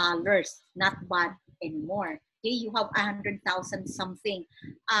dollars, not bad anymore. Okay, you have 100,000 something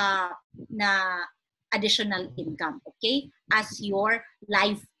na additional income, okay, as your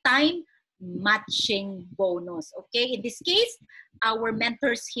lifetime matching bonus. Okay, in this case, our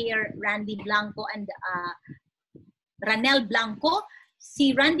mentors here, Randy Blanco and Ranel Blanco.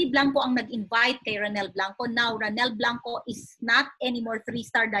 Si Randy Blanco ang nag-invite kay Ranel Blanco. Now, Ranel Blanco is not anymore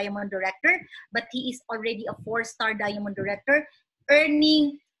 3-star Diamond Director, but he is already a 4-star Diamond Director,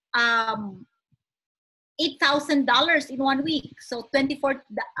 earning $8,000 in 1 week. So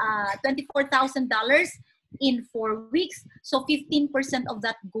 $24,000 in 4 weeks. So 15% of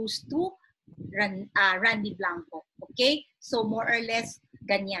that goes to Randy Blanco. Okay? So more or less,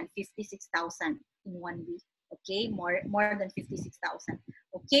 ganyan, 56,000 in 1 week. Okay, more than 56,000.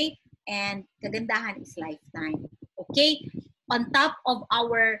 Okay, and kagandahan is lifetime. Okay, on top of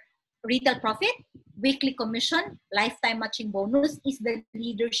our retail profit, weekly commission, lifetime matching bonus is the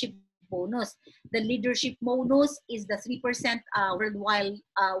leadership bonus. The leadership bonus is the 3%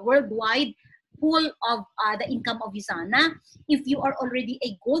 worldwide pool of the income of Usana. If you are already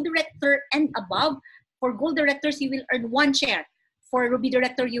a gold director and above, for gold directors, you will earn 1 share. For Ruby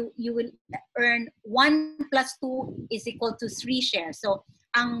Director, you will earn 1 plus 2 is equal to 3 shares. So,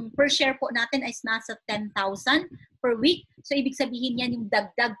 ang per share po natin is nasa 10,000 per week. So, ibig sabihin yan yung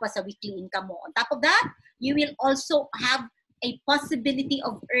dagdag pa sa weekly income mo. On top of that, you will also have a possibility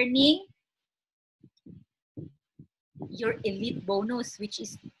of earning your elite bonus, which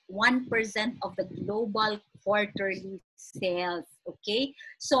is 1% of the global quarterly sales. Okay?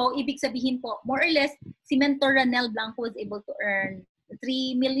 So, ibig sabihin po, more or less, si Mentor Ranel Blanco was able to earn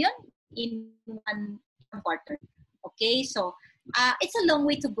 3 million in 1 quarter. Okay? So, it's a long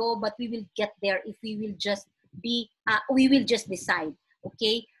way to go, but we will get there if we will just decide.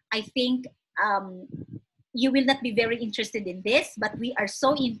 Okay? I think you will not be very interested in this, but we are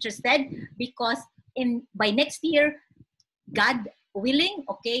so interested because by next year, God willing,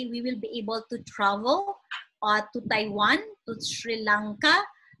 okay, we will be able to travel to Taiwan, to Sri Lanka,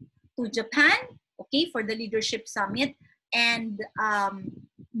 to Japan, okay, for the Leadership Summit, and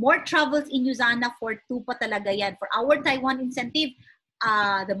more travels in Usana for 2 pa talaga yan. For our Taiwan incentive,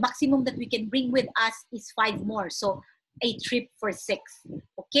 the maximum that we can bring with us is 5 more. So, a trip for 6.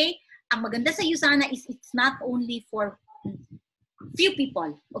 Okay? Ang maganda sa Usana is it's not only for few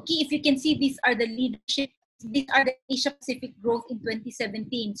people. Okay? If you can see, these are the Asia Pacific growth in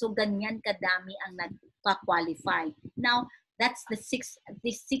 2017. So, ganyan kadami ang nagpa-qualify. Now, that's the 6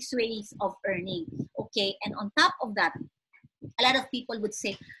 ways of earning. Okay? And on top of that, a lot of people would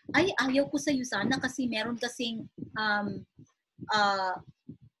say, ay, ayaw ko sa Usana kasi meron kasing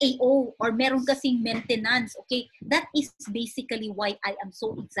AO or meron kasing maintenance. Okay? That is basically why I am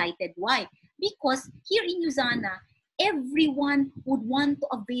so excited. Why? Because here in Usana, everyone would want to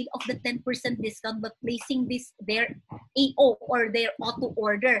avail of the 10% discount but placing their AO or their auto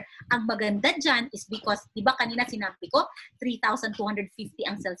order. Ang maganda dyan is because, di ba kanina sinabi ko, 3,250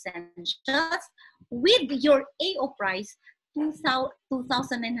 ang sales essentials. With your AO price,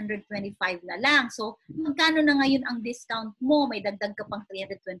 2,925 na lang. So, magkano na ngayon ang discount mo? May dagdag ka pang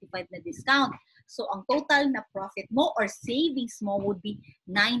 325 na discount. So, ang total na profit mo or savings mo would be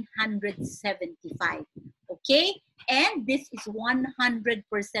 975. Okay? And this is 100%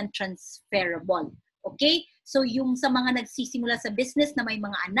 transferable. Okay? So, yung sa mga nagsisimula sa business na may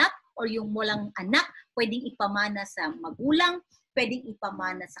mga anak or yung walang anak, pwedeng ipamana sa magulang, pwedeng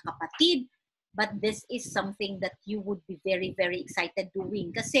ipamana sa kapatid, but this is something that you would be very, very excited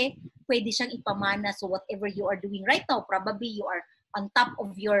doing. Kasi pwede siyang ipamana. So whatever you are doing right now, probably you are on top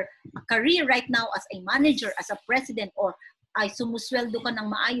of your career right now as a manager, as a president, or ay sumusweldo ka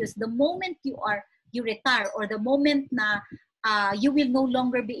ng maayos. The moment you retire, or the moment na you will no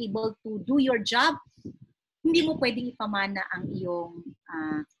longer be able to do your job, hindi mo pwedeng ipamana ang iyong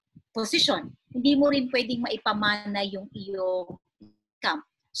position. Hindi mo rin pwedeng maipamana yung iyong income.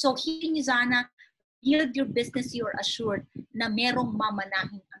 So here in Usana, build your business, you're assured na merong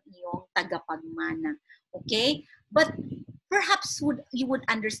mamanahin ang iyong tagapagmana. Okay? But perhaps you would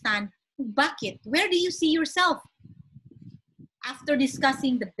understand, bakit? Where do you see yourself after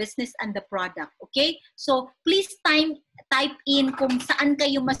discussing the business and the product? Okay? So please type in kung saan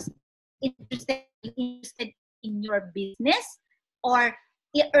kayo mas interested in your business, or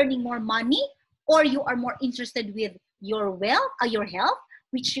earning more money, or you are more interested with your your health,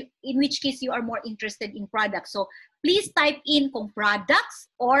 in which case you are more interested in products. So please type in kung products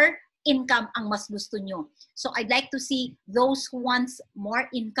or income ang mas gusto nyo. So I'd like to see those who wants more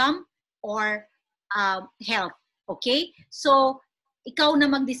income or health. Okay? So ikaw na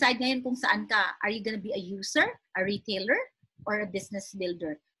mag-decide ngayon kung saan ka. Are you gonna be a user, a retailer, or a business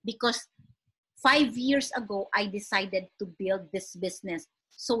builder? Because 5 years ago, I decided to build this business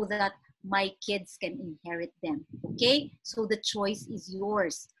so that my kids can inherit them. Okay? So the choice is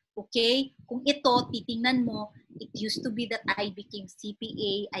yours. Okay? Kung ito, titingnan mo, it used to be that I became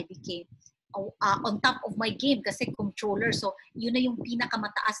CPA, I became on top of my game kasi controller. So yun na yung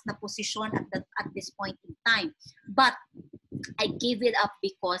pinakamataas na posisyon at this point in time. But I gave it up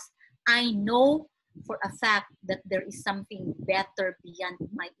because I know for a fact that there is something better beyond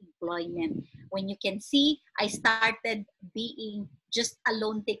my employment. When you can see, I started being just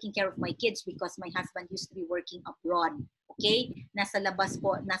alone taking care of my kids because my husband used to be working abroad. Okay? Nasa labas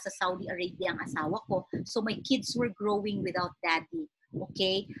po, nasa Saudi Arabia ang asawa ko. So my kids were growing without daddy.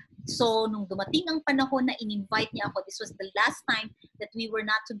 Okay? So nung dumating ang panahon na in-invite niya ako, this was the last time that we were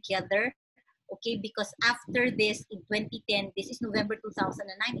not together. Okay, because after this, in 2010, this is November 2009,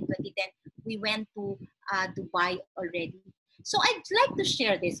 in 2010, we went to Dubai already. So I'd like to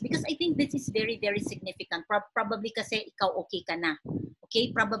share this because I think this is very, very significant. Probably kasi ikaw okay ka na.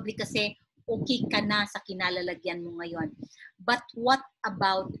 Okay, probably kasi okay ka na sa kinalalagyan mo ngayon. But what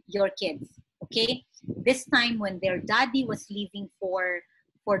about your kids? Okay, this time when their daddy was leaving for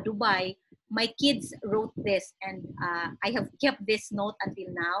Dubai, my kids wrote this, and I have kept this note until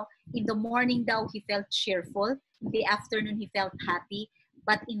now. In the morning daw, he felt cheerful. In the afternoon, he felt happy.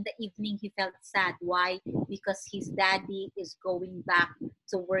 But in the evening, he felt sad. Why? Because his daddy is going back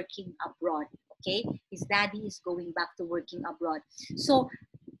to working abroad. Okay? His daddy is going back to working abroad. So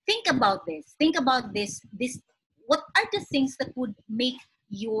think about this. Think about this. What are the things that would make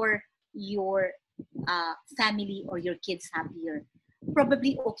your family or your kids happier?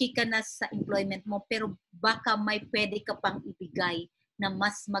 Probably okay ka na sa employment mo, pero baka may pwede ka pang ibigay na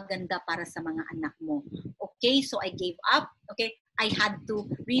mas maganda para sa mga anak mo. Okay, so I gave up. Okay, I had to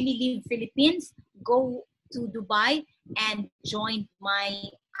really leave Philippines, go to Dubai, and join my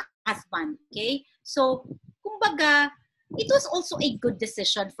husband. Okay, so kumbaga, it was also a good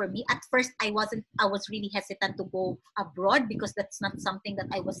decision for me. At first, I was really hesitant to go abroad because that's not something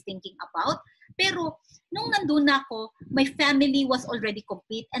that I was thinking about. Pero nung nandun ako, my family was already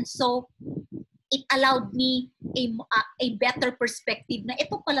complete, and so it allowed me a better perspective na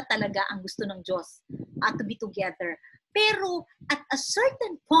ito pala talaga ang gusto ng Diyos, to be together. Pero at a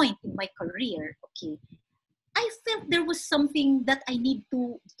certain point in my career, okay, I felt there was something that I need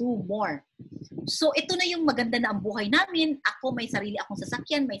to do more. So ito na yung maganda na ang buhay namin. Ako may sarili akong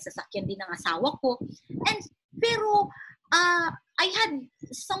sasakyan, may sasakyan din ng asawa ko. Pero I had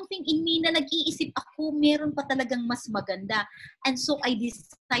something in me na nag-iisip ako, meron pa talagang mas maganda. And so I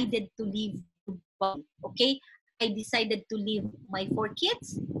decided to leave Dubai. Okay? I decided to leave my 4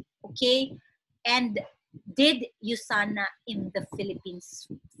 kids. Okay? And did Usana in the Philippines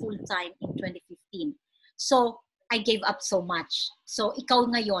full-time in 2015. So I gave up so much. So ikaw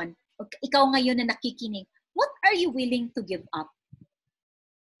ngayon na nakikinig, what are you willing to give up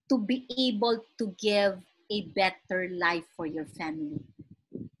to be able to give a better life for your family?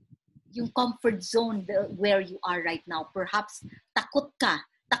 Yung comfort zone where you are right now, perhaps takot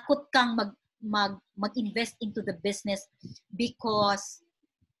kang mag-invest into the business because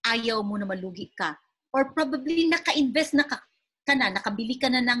ayaw mo na malugi ka. Or probably naka-invest na nakabili ka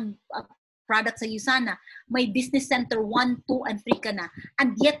na ng product sa Usana, may business center 1, 2, and 3 ka na,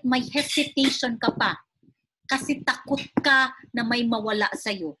 and yet may hesitation ka pa kasi takot ka na may mawala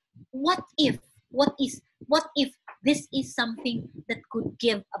sa'yo. What if this is something that could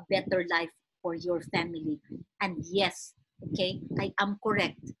give a better life for your family. And yes, okay, I am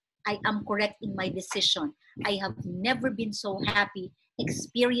correct. I am correct in my decision. I have never been so happy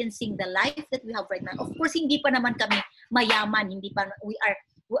experiencing the life that we have right now. Of course, hindi pa naman kami mayaman. Hindi pa, we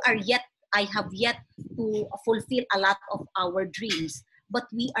are yet, I have yet to fulfill a lot of our dreams. But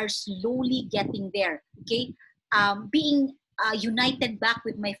we are slowly getting there. Okay, being united back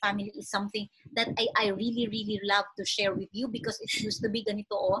with my family is something that I really, really love to share with you, because it used to be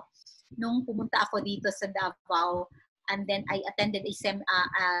ganito, nung pumunta ako dito sa Davao, and then I attended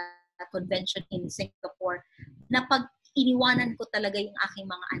a convention in Singapore, na pag iniwanan ko talaga yung aking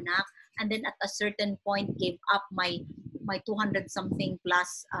mga anak, and then at a certain point gave up my 200 something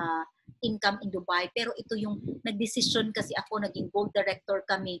plus income in Dubai. Pero ito yung nagdesisyon kasi ako, naging gold director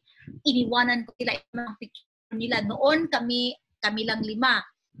kami. Iniwanan ko sila, yung picture nila. Noon kami lang 5.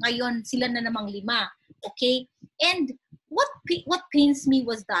 Ngayon sila na namang 5. Okay? And what pains me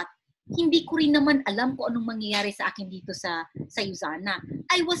was that hindi ko rin naman alam kung anong mangyayari sa akin dito sa Usana.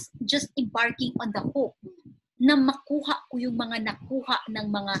 I was just embarking on the hope na makuha ko yung mga nakuha ng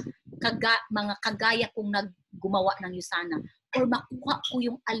mga kagaya kong naggumawa ng Usana, or makuha ko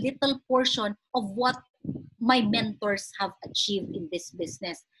yung a little portion of what my mentors have achieved in this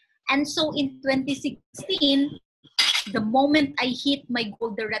business. And so in 2016, the moment I hit my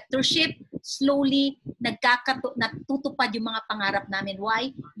gold directorship, slowly natutupad yung mga pangarap namin.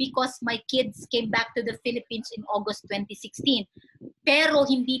 Why? Because my kids came back to the Philippines in August 2016. Pero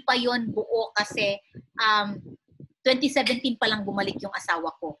hindi pa yon buo kasi 2017 pa lang bumalik yung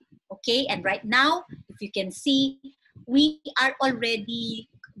asawa ko. Okay? And right now, if you can see, we are already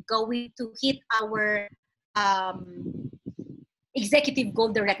going to hit our executive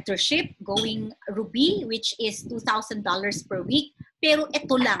gold directorship, going Ruby, which is $2,000 per week. Pero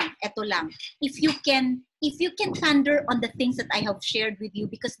ito lang. If you can ponder on the things that I have shared with you,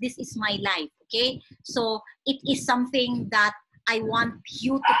 because this is my life, okay? So it is something that I want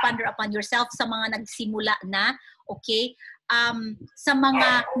you to ponder upon yourself, sa mga nagsimula na, okay? Sa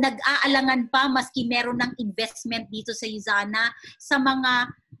mga nag-aalangan pa, maski meron ng investment dito sa Usana, sa mga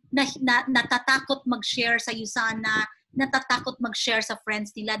natatakot mag-share sa Usana, natatakot mag-share sa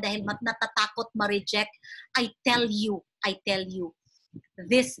friends nila dahil natatakot ma-reject, I tell you,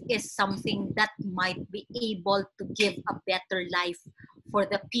 this is something that might be able to give a better life for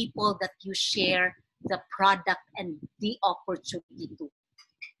the people that you share the product and the opportunity to.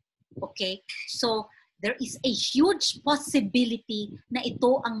 Okay? So, there is a huge possibility na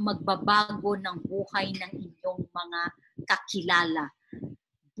ito ang magbabago ng buhay ng inyong mga kakilala.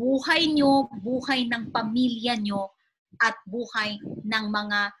 Buhay nyo, buhay ng pamilya nyo, at buhay ng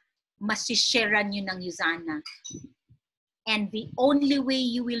mga masisharean nyo ng Usana. And the only way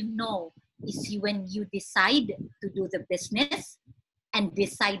you will know is when you decide to do the business and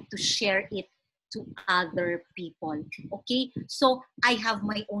decide to share it to other people. Okay? So, I have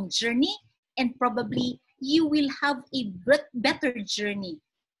my own journey, and probably you will have a better journey,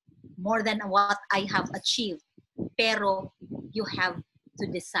 more than what I have achieved. Pero you have to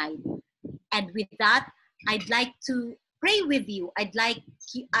decide. And with that, I'd like to pray with you. I'd like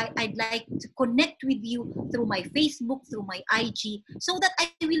to connect with you through my Facebook, through my IG, so that I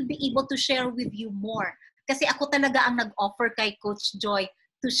will be able to share with you more. Kasi ako talaga ang nag-offer kay Coach Joy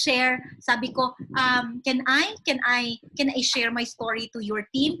to share. Sabi ko, can I share my story to your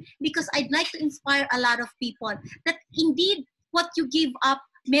team? Because I'd like to inspire a lot of people that indeed what you give up,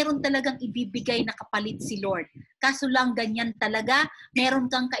 meron talagang ibibigay na kapalit si Lord. Kaso lang ganyan talaga, meron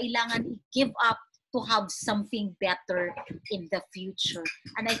kang kailangan i-give up to have something better in the future.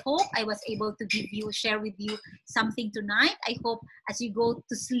 And I hope I was able to share with you something tonight. I hope as you go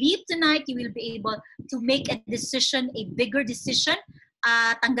to sleep tonight, you will be able to make a decision, a bigger decision.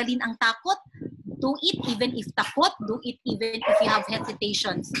 Tanggalin ang takot. Do it even if takot. Do it even if you have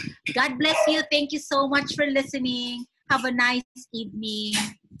hesitations. God bless you. Thank you so much for listening. Have a nice evening.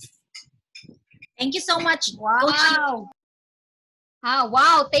 Thank you so much, Coach.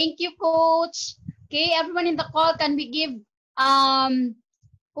 Wow. Thank you, Coach. Okay, everyone in the call, can we give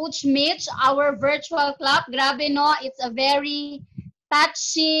Coach Mitch our virtual clap? Grabe, no? It's a very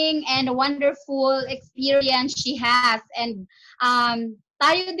touching and wonderful experience she has. And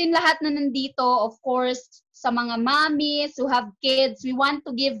tayo din lahat na nandito, of course, sa mga mommies who have kids, we want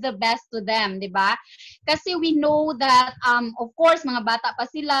to give the best to them, di ba? Kasi we know that, of course, mga bata pa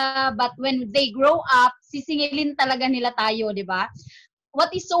sila, but when they grow up, sisingilin talaga nila tayo, di ba?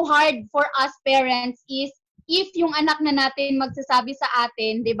 What is so hard for us parents is if yung anak na natin magsasabi sa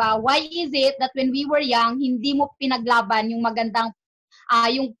atin, 'di ba? Why is it that when we were young, hindi mo pinaglaban yung magandang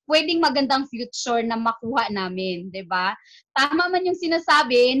yung pwedeng magandang future na makuha namin, 'di ba? Tama man yung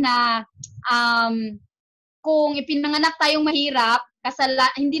sinasabi na um, kung ipinanganak tayong mahirap,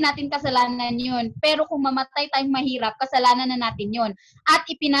 hindi natin kasalanan yun. Pero kung mamatay tayong mahirap, kasalanan na natin yun. At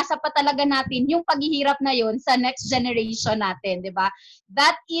ipinasa pa talaga natin yung paghihirap na yun sa next generation natin, di ba?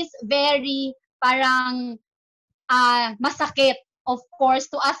 That is very parang masakit, of course,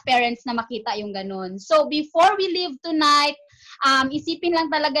 to us parents na makita yung ganun. So, before we leave tonight, isipin lang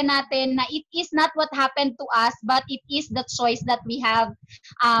talaga natin na it is not what happened to us, but it is the choice that we have,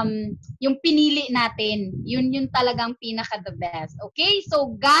 yung pinili natin. Yun talagang pinaka the best. Okay?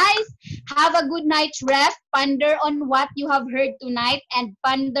 So, guys, have a good night's rest. Ponder on what you have heard tonight and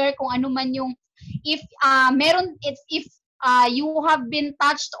ponder kung ano man yung, if you have been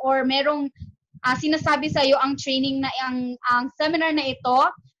touched or merong sinasabi sa iyo ang training na ang seminar na ito,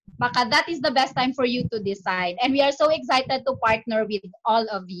 baka that is the best time for you to decide. And we are so excited to partner with all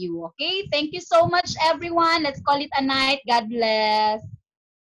of you. Okay? Thank you so much, everyone. Let's call it a night. God bless.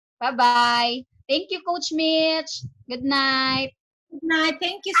 Bye-bye. Thank you, Coach Mitch. Good night. Good night.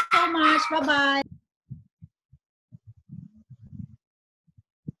 Thank you so much. Bye-bye.